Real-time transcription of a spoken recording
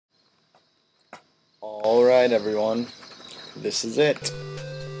Alright everyone, this is it.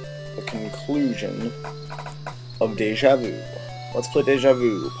 The conclusion of Deja Vu. Let's play Deja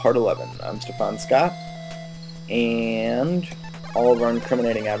Vu, Part 11. I'm Stefan Scott, and all of our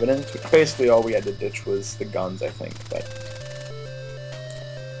incriminating evidence, which basically all we had to ditch was the guns, I think, but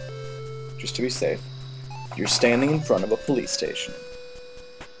just to be safe. You're standing in front of a police station.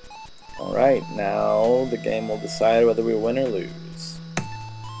 Alright, now the game will decide whether we win or lose.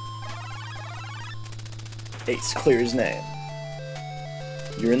 Ace clears name.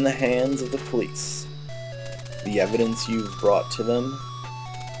 You're in the hands of the police. The evidence you've brought to them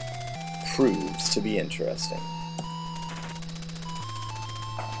proves to be interesting.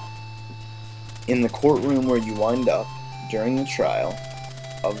 In the courtroom where you wind up during the trial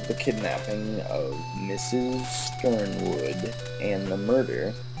of the kidnapping of Mrs. Sternwood and the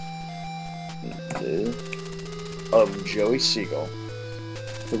murder of Joey Siegel,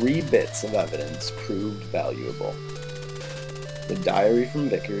 3 bits of evidence proved valuable. The diary from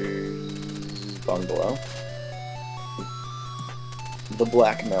Vickers' bungalow, the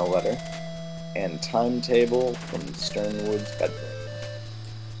blackmail letter, and timetable from Sternwood's bedroom.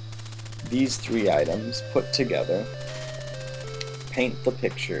 These 3 items, put together, paint the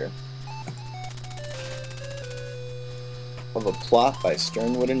picture of a plot by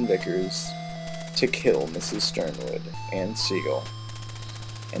Sternwood and Vickers to kill Mrs. Sternwood and Siegel,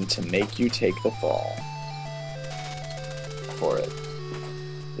 and to make you take the fall for it.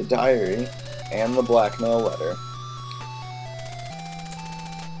 The diary and the blackmail letter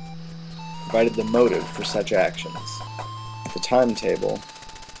provided the motive for such actions. The timetable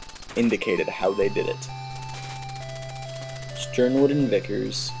indicated how they did it. Sternwood and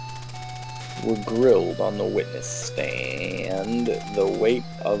Vickers were grilled on the witness stand. The weight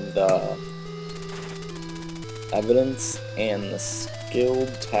of the evidence and the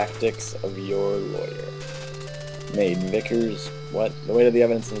skilled tactics of your lawyer made Vickers the weight of the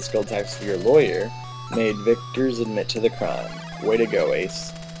evidence and the skilled tactics of your lawyer made Vickers admit to the crime. Way to go,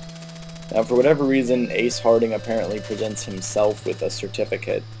 Ace. Now, for whatever reason, Ace Harding apparently presents himself with a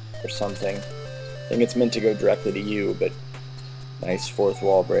certificate or something. I think it's meant to go directly to you, but nice fourth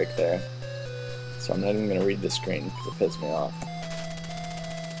wall break there. So I'm not even going to read the screen because it pissed me off.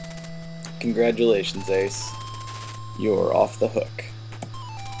 Congratulations, Ace. You're off the hook.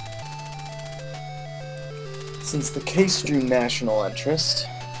 Since the case drew national interest,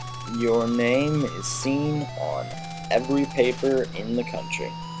 your name is seen on every paper in the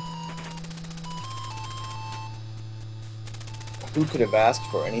country. Who could have asked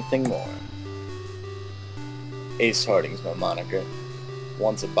for anything more? Ace Harding's my moniker.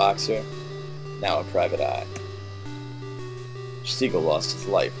 Once a boxer, now a private eye. Siegel lost his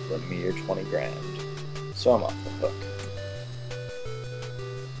life for a mere 20 grand, so I'm off the hook.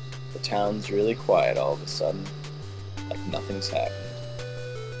 The town's really quiet all of a sudden, like nothing's happened.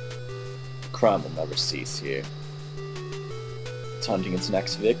 Crime will never cease here. It's hunting its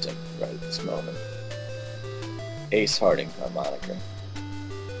next victim right at this moment. Ace Harding's my moniker.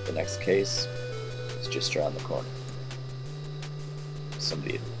 The next case is just around the corner.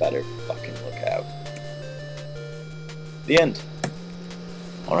 Somebody had better fucking look out. The end.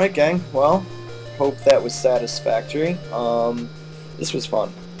 Alright, gang. Well, hope that was satisfactory. This was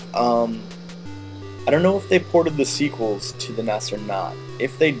fun. I don't know if they ported the sequels to the NES or not.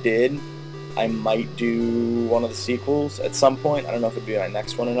 If they did, I might do one of the sequels at some point. I don't know if it'd be my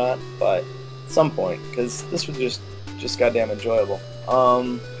next one or not, but at some point, because this was just goddamn enjoyable.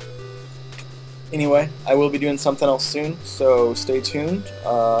 Anyway, I will be doing something else soon, so stay tuned.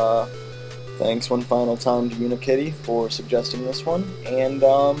 Thanks one final time to Unikitty for suggesting this one, and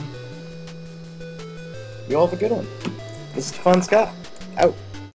you all have a good one. This is Stefan Scott, out.